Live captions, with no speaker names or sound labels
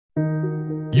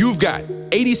got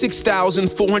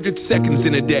 86,400 seconds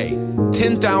in a day,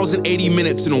 10,080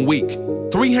 minutes in a week,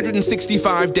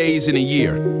 365 days in a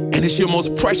year, and it's your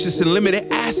most precious and limited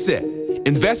asset.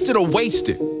 Invested or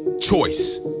wasted?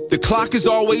 Choice. The clock is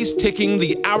always ticking,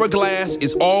 the hourglass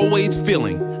is always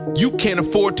filling. You can't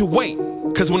afford to wait,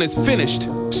 because when it's finished,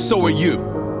 so are you.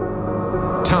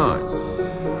 Time.